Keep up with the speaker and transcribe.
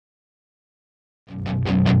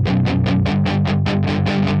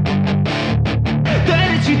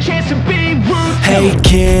Hey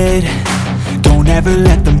kid, don't ever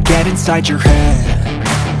let them get inside your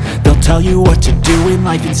head. They'll tell you what to do in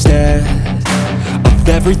life instead of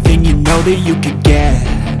everything you know that you could get.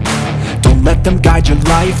 Don't let them guide your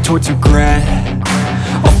life towards regret.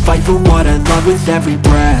 I'll fight for what I love with every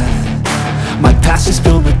breath. My past is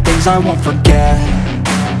filled with things I won't forget.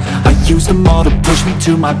 I use them all to push me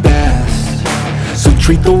to my best. So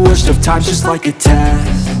treat the worst of times just like a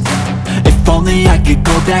test. If only I could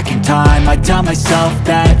go back in time, I'd tell myself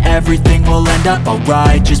that everything will end up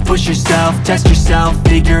alright. Just push yourself, test yourself,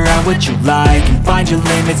 figure out what you like, and find your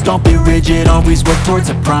limits, don't be rigid, always work towards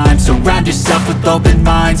a prime. Surround yourself with open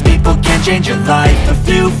minds, people can change your life. A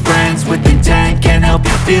few friends with intent can help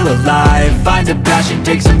you feel alive. Find a passion,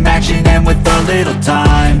 take some action, and with a little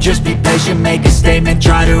time, just be patient, make a statement,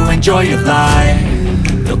 try to enjoy your life.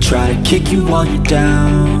 They'll try to kick you while you're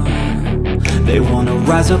down. They wanna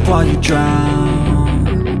rise up while you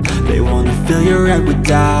drown. They wanna fill your head with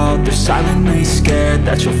doubt. They're silently scared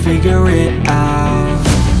that you'll figure it out.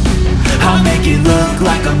 I'll make it look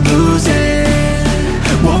like I'm losing,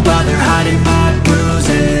 won't bother hiding my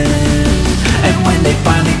bruises. And when they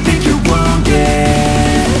finally think you're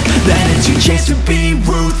wounded, then it's your chance to be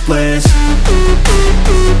ruthless.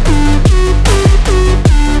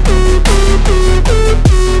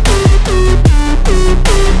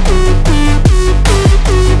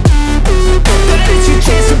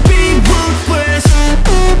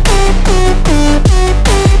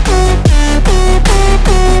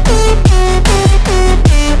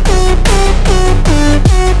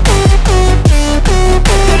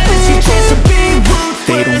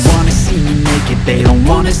 They don't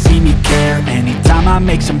wanna see me care. Anytime I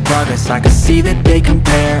make some progress, I can see that they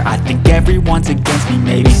compare. I think everyone's against me,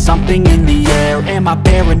 maybe something in the air. Am I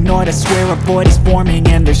paranoid? I swear a void is forming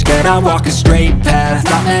and they're scared. I walk a straight path,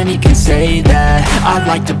 not many can say that. I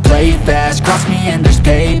like to play fast, cross me and there's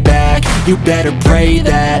payback. You better pray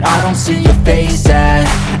that I don't see your face at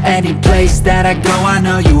any place that I go. I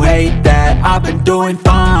know you hate that. I've been doing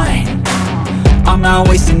fine, I'm not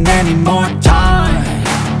wasting any more time.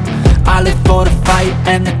 I live for the fight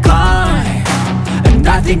and the climb, and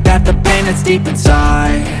I think that the pain that's deep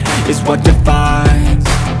inside is what defines.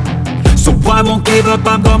 So I won't give up,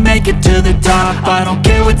 I'm gonna make it to the top. I don't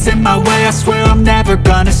care what's in my way, I swear I'm never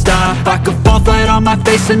gonna stop. I could fall flat on my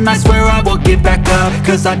face and I swear I will get back up,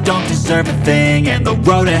 cause I don't deserve a thing and the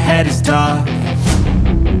road ahead is tough.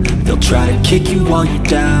 They'll try to kick you while you're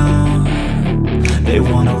down. They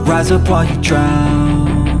wanna rise up while you drown.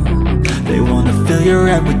 They wanna fill your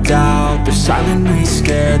head with doubt. They're silently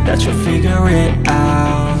scared that you'll figure it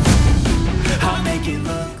out. I'll make it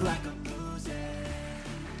look like I'm losing,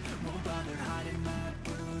 won't bother hiding my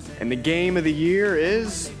bruises. And the game of the year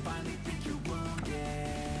is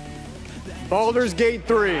Baldur's Gate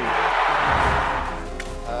 3.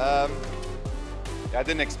 I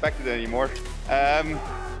didn't expect it anymore.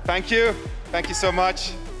 Thank you so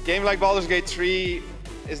much. Game like Baldur's Gate 3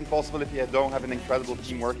 isn't possible if you don't have an incredible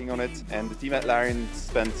team working on it. And the team at Larian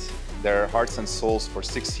spent their hearts and souls for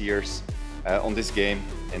 6 years on this game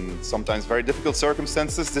in sometimes very difficult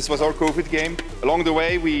circumstances. This was our COVID game. Along the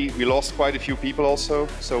way, we lost quite a few people also.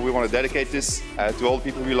 So we want to dedicate this to all the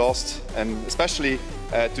people we lost, and especially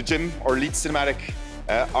to Jim, our lead cinematic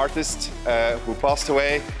artist, who passed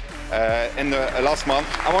away in the last month.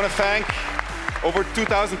 I want to thank over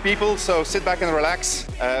 2,000 people, so sit back and relax.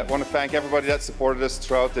 I want to thank everybody that supported us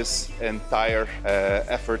throughout this entire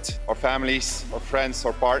effort. Our families, our friends,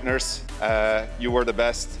 our partners. You were the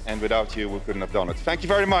best, and without you, we couldn't have done it. Thank you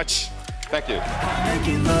very much. Thank you. Make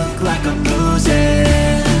it look like I'm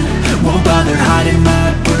losing, won't bother hiding my